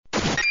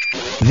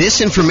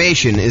This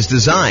information is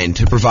designed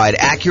to provide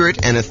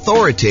accurate and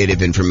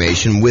authoritative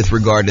information with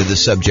regard to the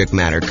subject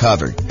matter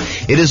covered.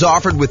 It is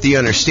offered with the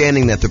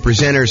understanding that the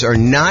presenters are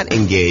not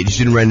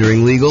engaged in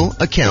rendering legal,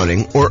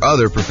 accounting, or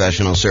other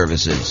professional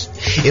services.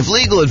 If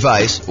legal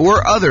advice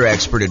or other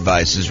expert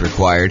advice is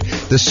required,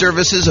 the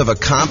services of a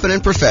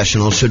competent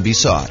professional should be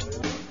sought.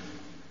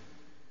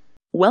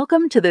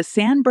 Welcome to the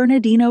San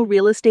Bernardino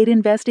Real Estate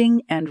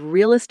Investing and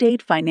Real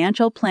Estate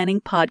Financial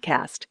Planning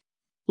Podcast.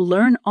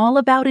 Learn all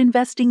about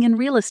investing in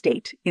real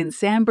estate in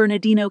San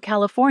Bernardino,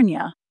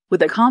 California,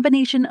 with a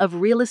combination of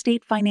real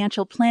estate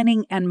financial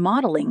planning and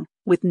modeling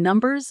with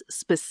numbers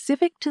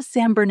specific to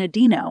San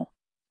Bernardino,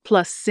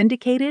 plus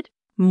syndicated,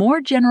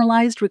 more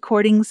generalized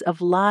recordings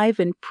of live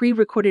and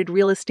pre-recorded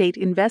real estate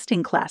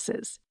investing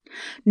classes.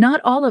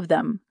 Not all of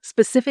them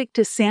specific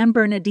to San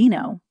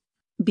Bernardino.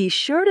 Be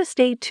sure to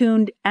stay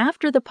tuned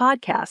after the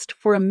podcast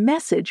for a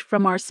message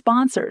from our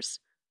sponsors.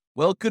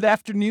 Well, good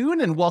afternoon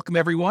and welcome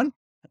everyone.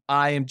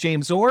 I am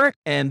James Orr,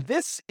 and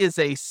this is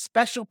a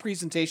special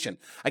presentation.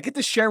 I get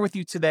to share with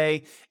you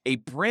today a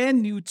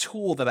brand new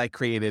tool that I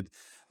created,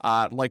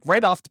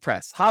 right off the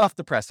press, hot off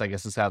the press, I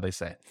guess is how they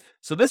say it.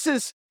 So this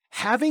is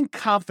having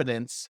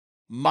confidence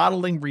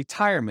modeling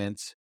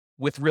retirement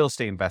with real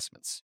estate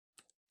investments.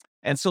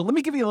 And so let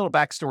me give you a little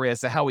backstory as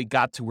to how we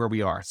got to where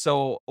we are.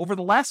 So over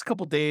the last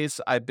couple of days,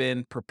 I've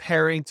been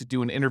preparing to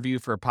do an interview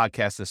for a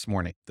podcast this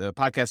morning. The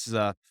podcast is,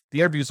 the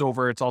interview's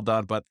over, it's all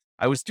done, but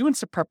I was doing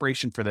some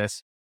preparation for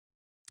this.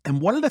 And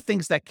one of the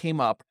things that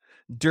came up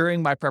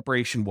during my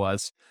preparation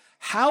was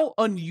how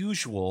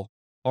unusual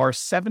are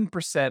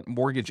 7%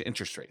 mortgage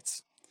interest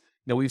rates.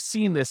 Now, we've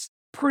seen this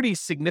pretty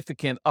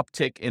significant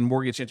uptick in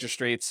mortgage interest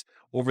rates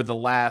over the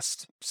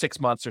last 6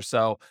 months or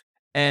so.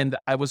 And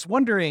I was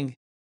wondering,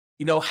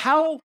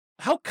 how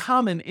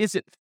common is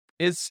it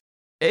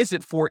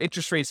for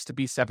interest rates to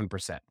be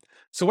 7%?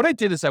 So what I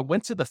did is I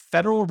went to the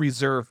Federal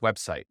Reserve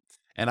website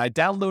and I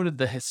downloaded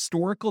the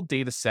historical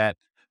data set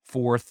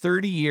for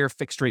 30-year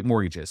fixed-rate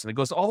mortgages. And it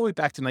goes all the way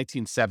back to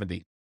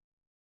 1970.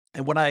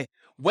 And when I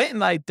went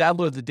and I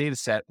downloaded the data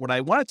set, what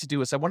I wanted to do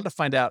is I wanted to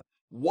find out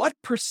what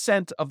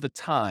percent of the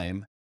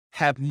time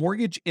have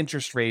mortgage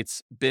interest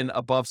rates been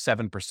above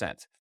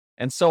 7%.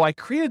 And so I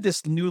created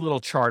this new little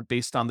chart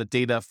based on the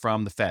data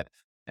from the Fed.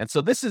 And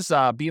so this is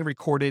being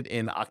recorded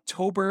in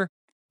October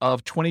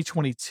of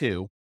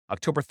 2022,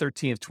 October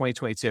 13th,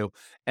 2022.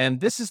 And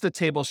this is the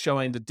table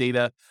showing the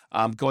data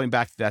going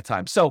back to that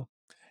time. So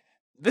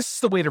this is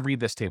the way to read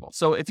this table.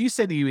 So if you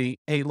say to me,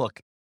 hey, look,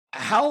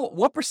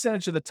 what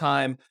percentage of the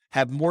time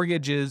have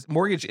mortgage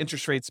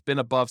interest rates been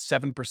above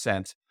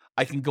 7%?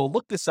 I can go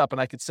look this up and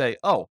I could say,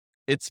 oh,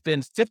 it's been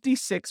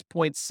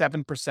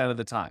 56.7% of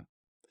the time.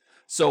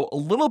 So a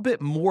little bit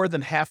more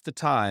than half the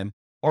time,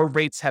 our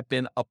rates have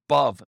been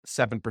above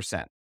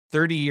 7%,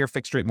 30-year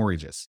fixed rate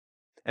mortgages.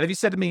 And if you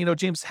said to me,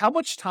 James, how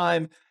much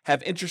time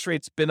have interest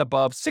rates been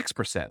above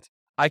 6%?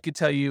 I could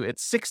tell you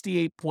it's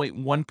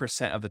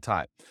 68.1% of the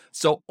time.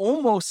 So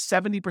almost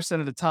 70%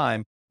 of the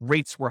time,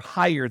 rates were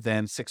higher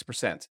than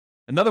 6%.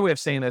 Another way of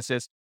saying this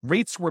is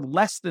rates were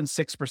less than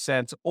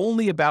 6%,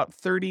 only about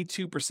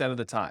 32% of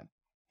the time.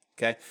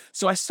 Okay.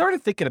 So I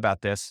started thinking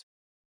about this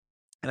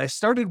and I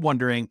started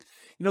wondering,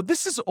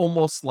 this is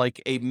almost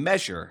like a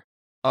measure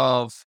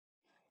of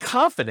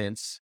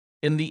confidence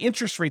in the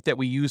interest rate that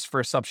we use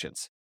for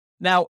assumptions.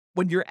 Now,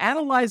 when you're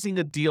analyzing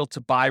a deal to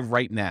buy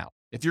right now,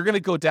 if you're going to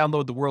go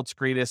download the world's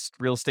greatest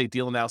real estate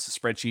deal analysis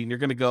spreadsheet and you're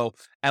going to go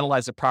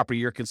analyze a property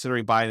you're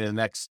considering buying in the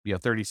next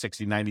 30,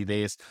 60, 90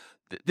 days,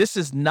 this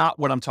is not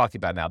what I'm talking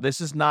about now.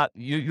 This is not,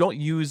 you don't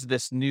use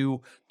this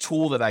new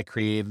tool that I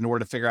created in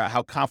order to figure out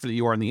how confident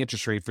you are in the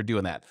interest rate for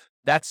doing that.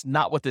 That's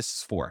not what this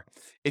is for.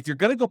 If you're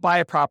going to go buy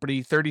a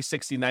property 30,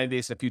 60, 90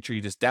 days in the future, you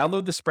just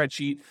download the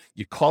spreadsheet,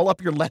 you call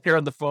up your lender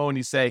on the phone,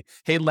 you say,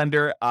 hey,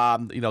 lender,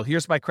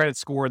 here's my credit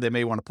score. They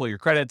may want to pull your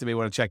credit. They may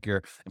want to check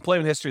your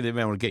employment history. They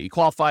may want to get you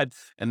qualified.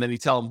 And then you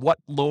tell them what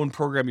loan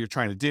program you're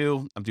trying to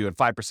do. I'm doing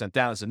 5%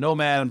 down as a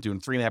nomad. I'm doing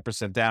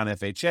 3.5% down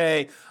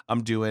FHA.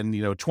 I'm doing,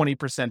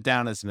 20%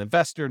 down as an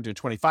investor. I'm doing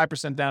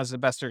 25% down as an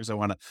investor because I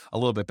want a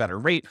little bit better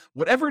rate.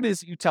 Whatever it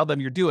is you tell them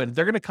you're doing,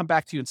 they're going to come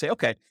back to you and say,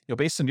 okay,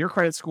 based on your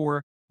credit score,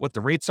 what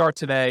the rates are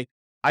today,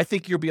 I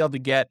think you'll be able to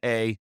get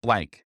a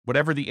blank,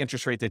 whatever the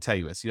interest rate they tell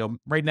you is.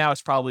 Right now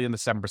it's probably in the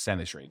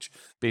 7% range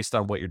based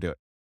on what you're doing.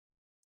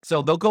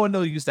 So they'll go and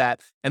they'll use that.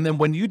 And then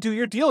when you do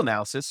your deal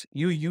analysis,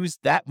 you use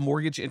that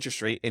mortgage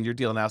interest rate in your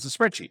deal analysis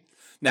spreadsheet.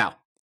 Now,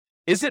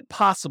 is it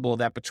possible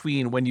that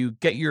between when you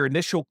get your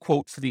initial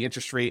quote for the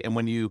interest rate and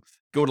when you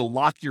go to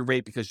lock your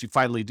rate because you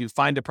finally do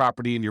find a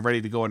property and you're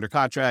ready to go under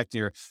contract,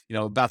 you're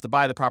about to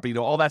buy the property,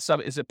 all that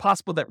stuff, is it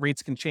possible that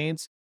rates can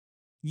change?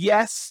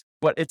 Yes,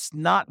 but it's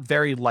not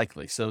very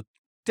likely. So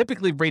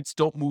typically rates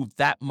don't move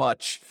that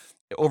much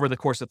over the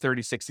course of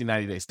 30, 60,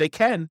 90 days. They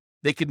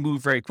could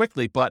move very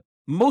quickly, but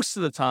most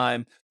of the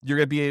time you're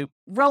going to be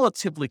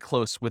relatively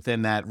close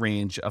within that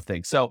range of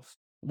things. So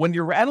when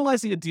you're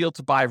analyzing a deal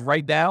to buy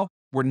right now,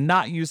 we're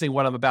not using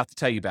what I'm about to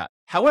tell you about.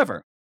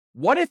 However,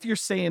 what if you're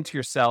saying to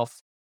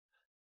yourself,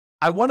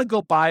 I want to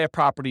go buy a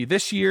property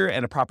this year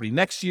and a property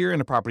next year and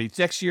a property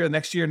next year,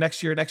 next year,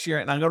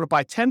 and I'm going to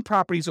buy 10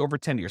 properties over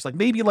 10 years. Like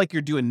maybe like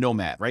you're doing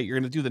Nomad, right? You're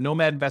going to do the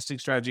Nomad investing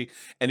strategy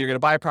and you're going to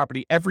buy a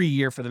property every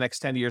year for the next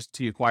 10 years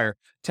to acquire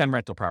 10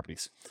 rental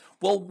properties.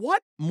 Well,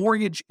 what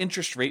mortgage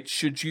interest rate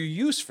should you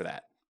use for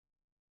that?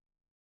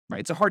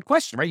 Right? It's a hard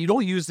question, right? You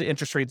don't use the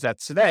interest rates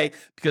that's today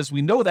because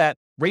we know that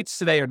rates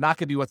today are not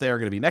going to be what they are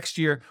going to be next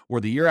year or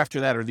the year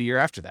after that or the year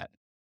after that.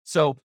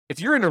 So if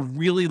you're in a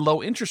really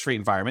low interest rate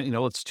environment,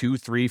 it's 2,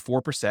 3,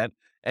 4%,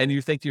 and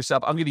you think to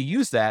yourself, I'm going to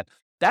use that,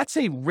 that's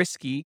a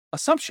risky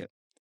assumption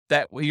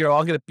that, I'm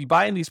going to be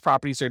buying these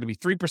properties. They're going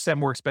to be 3%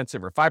 more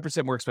expensive or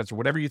 5% more expensive,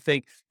 whatever you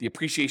think the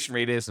appreciation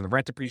rate is and the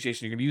rent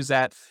appreciation, you're going to use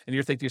that. And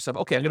you're thinking to yourself,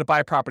 okay, I'm going to buy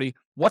a property.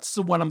 What's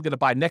the one I'm going to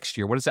buy next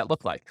year? What does that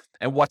look like?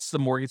 And what's the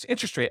mortgage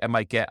interest rate I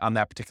might get on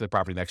that particular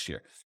property next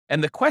year?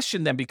 And the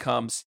question then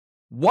becomes,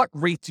 what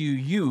rate do you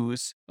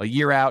use a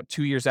year out,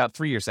 2 years out,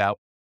 3 years out?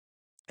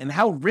 And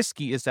how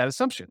risky is that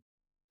assumption?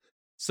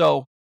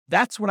 So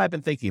that's what I've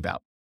been thinking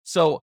about.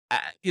 So,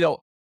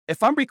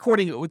 if I'm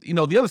recording,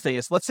 the other thing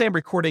is, let's say I'm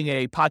recording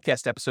a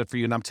podcast episode for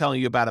you and I'm telling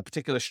you about a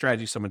particular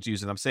strategy someone's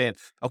using. I'm saying,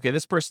 okay,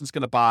 this person's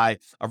going to buy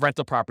a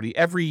rental property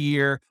every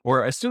year,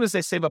 or as soon as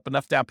they save up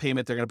enough down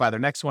payment, they're going to buy their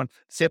next one.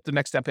 Save up the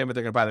next down payment,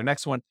 they're going to buy their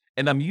next one.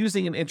 And I'm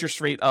using an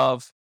interest rate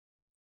of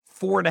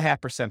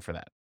 4.5% for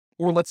that.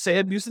 Or let's say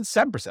I'm using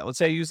 7%. Let's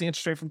say I'm using the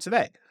interest rate from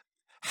today.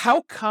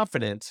 How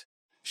confident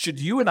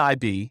should you and I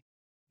be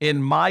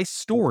in my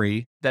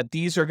story that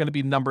these are going to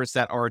be numbers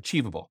that are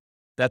achievable,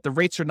 that the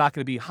rates are not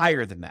going to be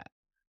higher than that?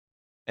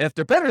 And if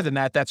they're better than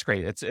that, that's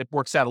great. It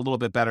works out a little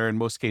bit better in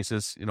most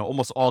cases,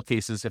 almost all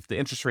cases. If the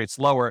interest rate's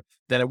lower,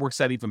 then it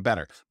works out even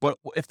better. But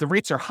if the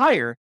rates are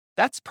higher,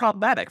 that's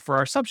problematic for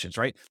our assumptions,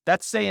 right?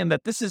 That's saying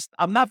that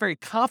I'm not very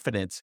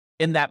confident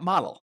in that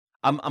model.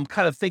 I'm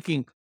kind of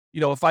thinking,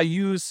 if I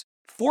use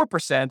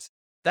 4%,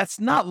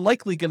 that's not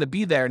likely going to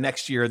be there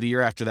next year or the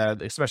year after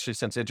that, especially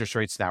since interest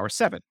rates now are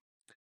 7%.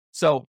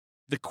 So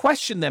the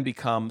question then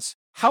becomes,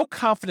 how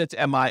confident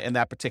am I in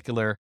that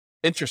particular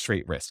interest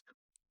rate risk?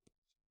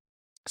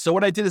 So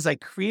what I did is I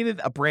created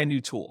a brand new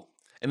tool,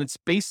 and it's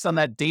based on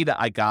that data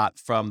I got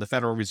from the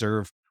Federal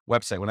Reserve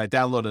website. When I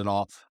downloaded it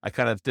all, I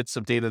kind of did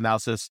some data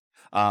analysis,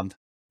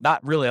 not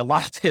really a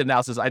lot of data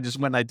analysis. I just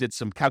went and I did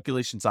some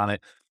calculations on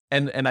it.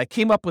 And I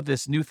came up with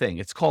this new thing.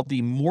 It's called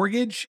the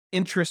Mortgage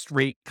Interest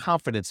Rate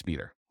Confidence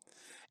Meter.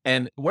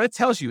 And what it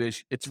tells you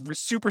is it's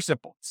super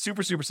simple,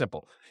 super, super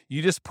simple.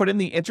 You just put in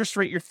the interest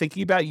rate you're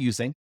thinking about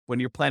using when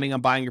you're planning on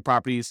buying your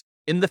properties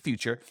in the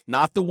future,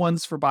 not the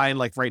ones for buying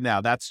like right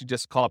now. That's, you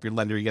just call up your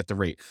lender, you get the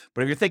rate.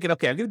 But if you're thinking,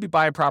 okay, I'm going to be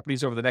buying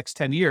properties over the next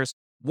 10 years,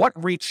 what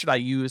rate should I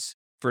use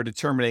for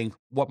determining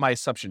what my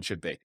assumption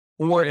should be?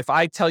 Or if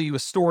I tell you a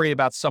story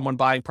about someone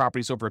buying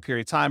properties over a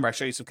period of time, or I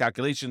show you some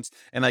calculations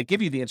and I give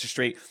you the interest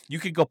rate, you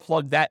could go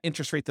plug that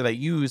interest rate that I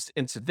used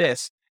into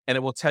this, and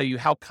it will tell you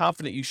how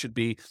confident you should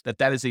be that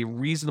that is a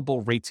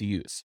reasonable rate to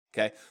use.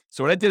 Okay.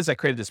 So what I did is I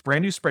created this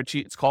brand new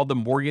spreadsheet. It's called the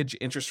Mortgage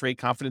Interest Rate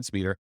Confidence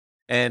Meter.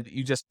 And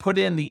you just put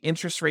in the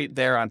interest rate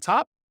there on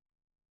top,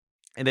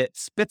 and it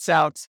spits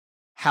out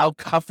how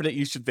confident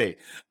you should be,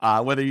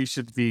 whether you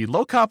should be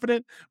low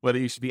confident, whether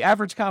you should be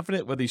average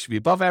confident, whether you should be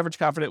above average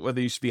confident,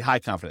 whether you should be high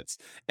confidence.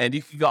 And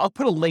you can go, I'll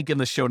put a link in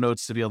the show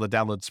notes to be able to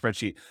download the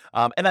spreadsheet.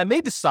 And I may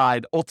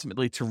decide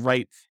ultimately to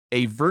write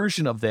a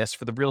version of this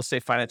for the Real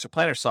Estate Financial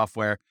Planner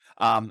software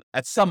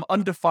at some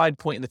undefined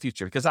point in the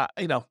future, because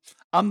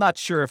I'm not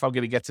sure if I'm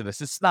going to get to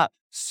this. It's not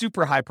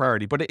super high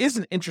priority, but it is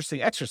an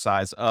interesting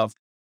exercise of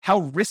how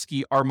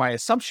risky are my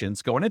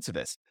assumptions going into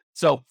this.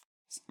 So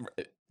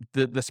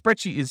the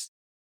spreadsheet is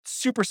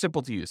super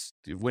simple to use.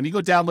 When you go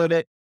download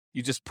it,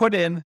 you just put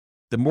in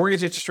the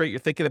mortgage interest rate you're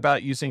thinking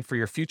about using for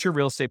your future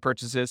real estate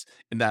purchases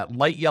in that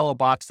light yellow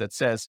box that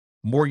says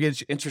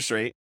mortgage interest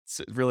rate.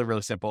 It's really,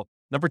 really simple.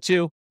 Number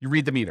 2, you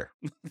read the meter.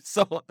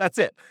 So that's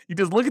it. You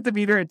just look at the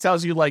meter. It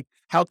tells you like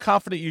how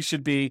confident you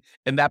should be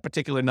in that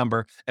particular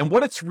number. And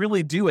what it's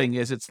really doing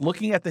is it's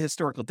looking at the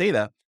historical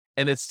data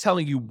and it's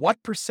telling you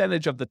what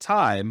percentage of the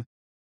time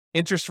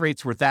interest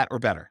rates were that or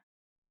better.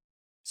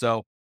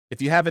 So if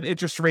you have an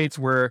interest rates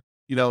where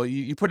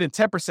you put in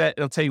 10%,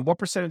 it'll tell you what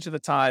percentage of the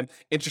time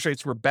interest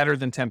rates were better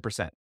than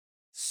 10%.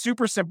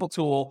 Super simple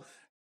tool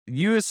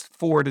used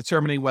for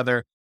determining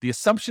whether the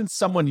assumptions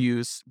someone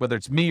used, whether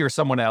it's me or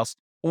someone else,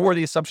 or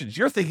the assumptions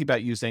you're thinking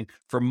about using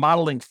for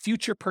modeling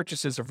future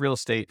purchases of real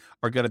estate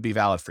are going to be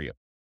valid for you.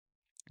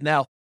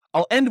 Now,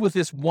 I'll end with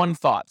this one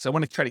thought. So I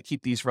want to try to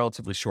keep these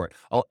relatively short.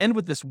 I'll end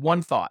with this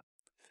one thought.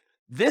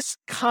 This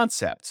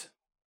concept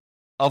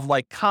of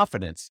like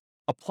confidence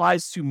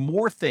applies to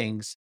more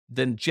things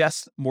than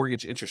just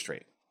mortgage interest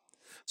rate.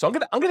 So I'm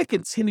going to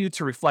continue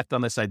to reflect on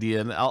this idea,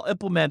 and I'll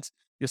implement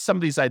some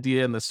of these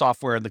ideas in the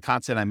software and the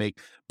content I make.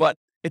 But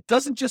it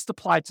doesn't just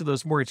apply to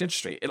those mortgage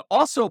interest rate. It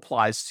also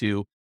applies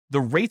to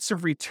the rates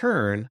of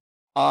return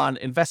on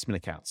investment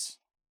accounts.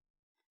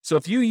 So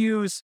if you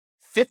use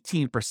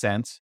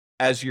 15%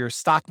 as your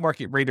stock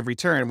market rate of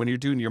return when you're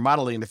doing your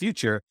modeling in the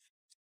future,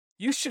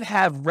 you should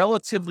have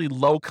relatively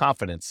low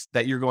confidence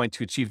that you're going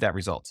to achieve that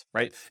result,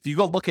 right? If you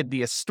go look at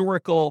the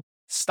historical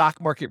stock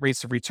market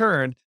rates of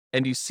return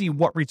and you see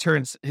what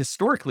returns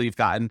historically you've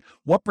gotten,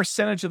 what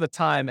percentage of the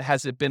time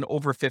has it been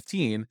over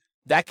 15?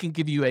 That can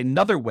give you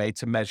another way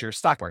to measure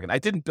stock market. I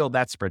didn't build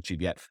that spreadsheet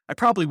yet. I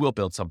probably will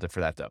build something for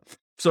that though.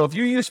 So if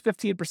you use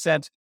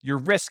 15%, your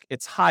risk,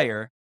 it's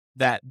higher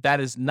that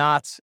is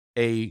not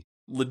a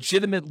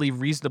legitimately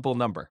reasonable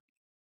number.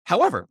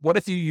 However, what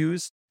if you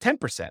use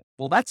 10%?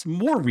 Well, that's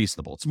more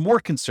reasonable. It's more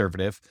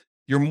conservative.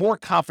 You're more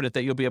confident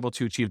that you'll be able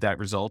to achieve that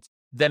result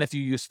than if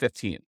you use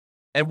 15.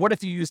 And what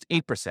if you used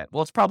 8%?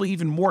 Well, it's probably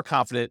even more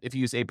confident if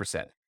you use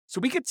 8%.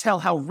 So we could tell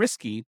how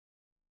risky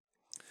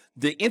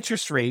the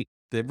interest rate,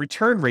 the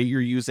return rate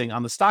you're using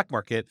on the stock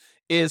market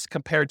is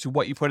compared to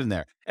what you put in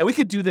there. And we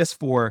could do this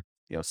for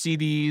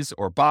CDs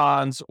or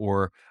bonds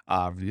or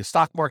the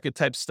stock market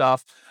type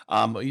stuff.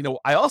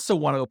 I also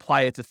want to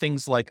apply it to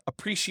things like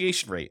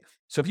appreciation rate.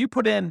 So if you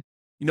put in,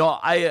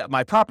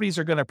 my properties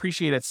are going to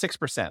appreciate at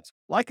 6%.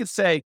 Well, I could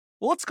say,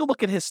 well, let's go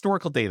look at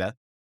historical data.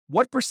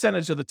 What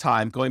percentage of the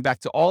time, going back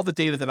to all the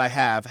data that I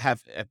have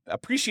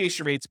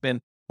appreciation rates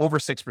been over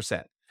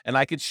 6%? And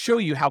I could show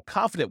you how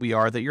confident we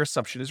are that your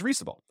assumption is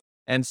reasonable.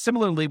 And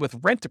similarly with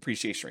rent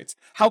appreciation rates,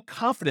 how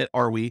confident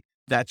are we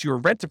that your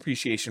rent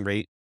appreciation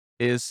rate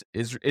is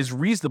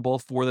reasonable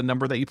for the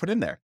number that you put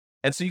in there?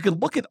 And so you can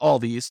look at all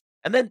these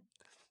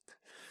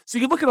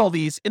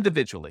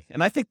individually.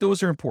 And I think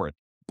those are important.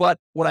 But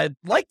what I'd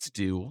like to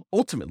do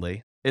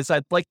ultimately is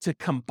I'd like to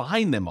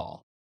combine them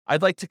all.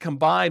 I'd like to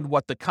combine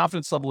what the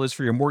confidence level is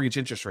for your mortgage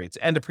interest rates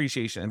and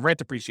appreciation and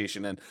rent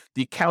appreciation and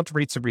the account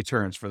rates of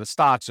returns for the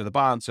stocks or the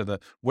bonds or the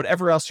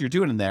whatever else you're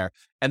doing in there,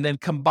 and then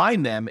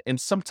combine them in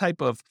some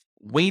type of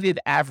weighted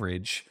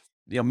average,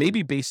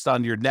 maybe based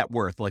on your net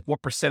worth, like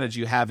what percentage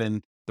you have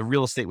in the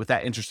real estate with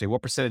that interest rate,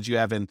 what percentage you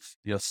have in,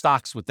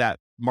 stocks with that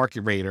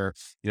market rate, or,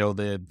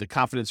 the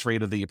confidence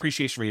rate or the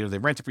appreciation rate or the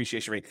rent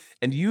appreciation rate,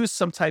 and use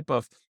some type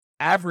of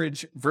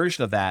average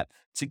version of that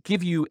to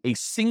give you a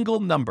single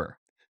number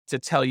to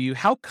tell you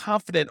how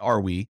confident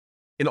are we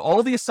in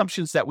all the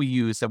assumptions that we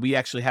use that we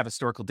actually have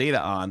historical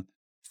data on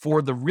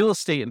for the real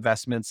estate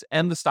investments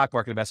and the stock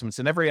market investments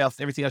and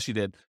everything else you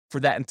did for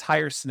that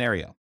entire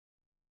scenario.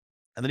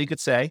 And then you could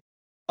say,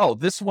 oh,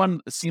 this one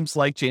seems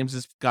like James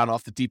has gone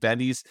off the deep end.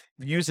 He's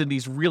using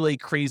these really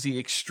crazy,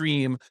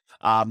 extreme,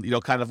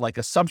 kind of like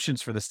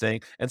assumptions for this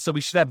thing. And so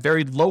we should have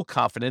very low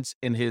confidence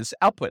in his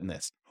output in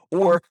this.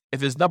 Or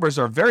if his numbers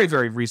are very,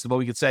 very reasonable,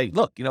 we could say,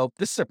 look,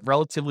 this is a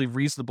relatively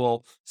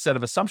reasonable set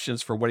of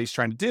assumptions for what he's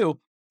trying to do.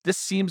 This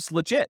seems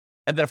legit.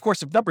 And then, of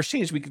course, if numbers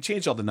change, we can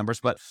change all the numbers.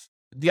 But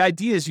the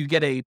idea is you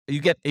get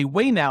a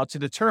way now to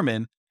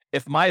determine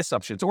if my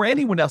assumptions or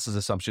anyone else's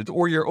assumptions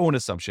or your own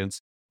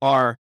assumptions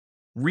are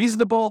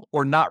reasonable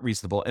or not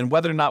reasonable, and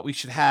whether or not we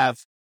should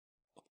have,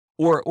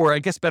 or I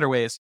guess better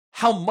way is,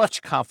 how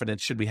much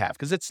confidence should we have?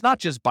 Because it's not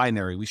just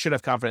binary. We should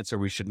have confidence or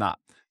we should not.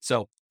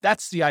 So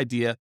that's the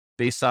idea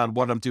based on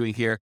what I'm doing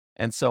here.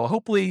 And so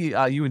hopefully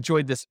you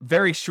enjoyed this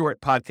very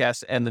short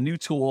podcast and the new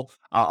tool.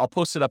 I'll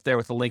post it up there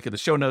with a link in the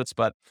show notes.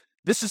 But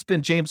this has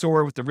been James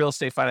Orr with the Real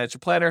Estate Financial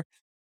Planner.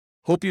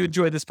 Hope you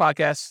enjoyed this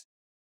podcast.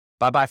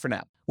 Bye-bye for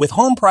now. With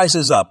home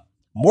prices up,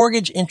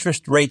 mortgage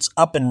interest rates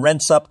up and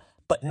rents up,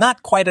 but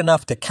not quite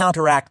enough to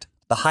counteract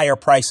the higher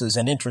prices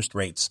and interest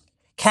rates,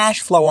 cash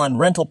flow on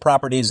rental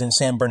properties in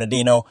San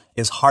Bernardino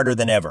is harder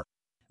than ever.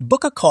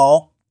 Book a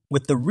call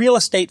with the Real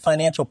Estate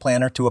Financial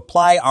Planner to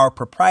apply our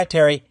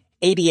proprietary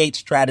 88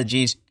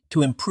 strategies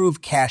to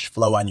improve cash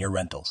flow on your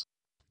rentals.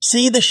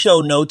 See the show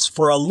notes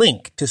for a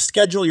link to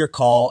schedule your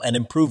call and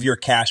improve your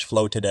cash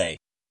flow today.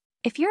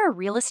 If you're a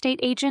real estate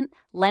agent,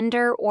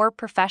 lender, or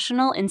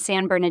professional in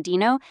San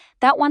Bernardino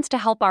that wants to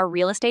help our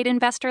real estate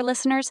investor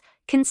listeners,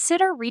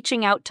 consider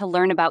reaching out to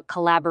learn about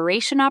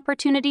collaboration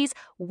opportunities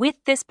with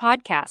this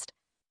podcast.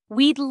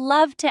 We'd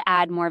love to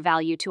add more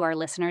value to our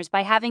listeners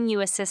by having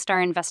you assist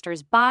our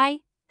investors buy,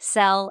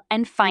 sell,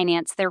 and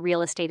finance their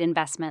real estate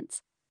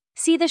investments.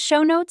 See the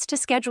show notes to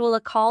schedule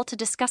a call to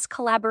discuss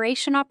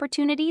collaboration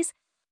opportunities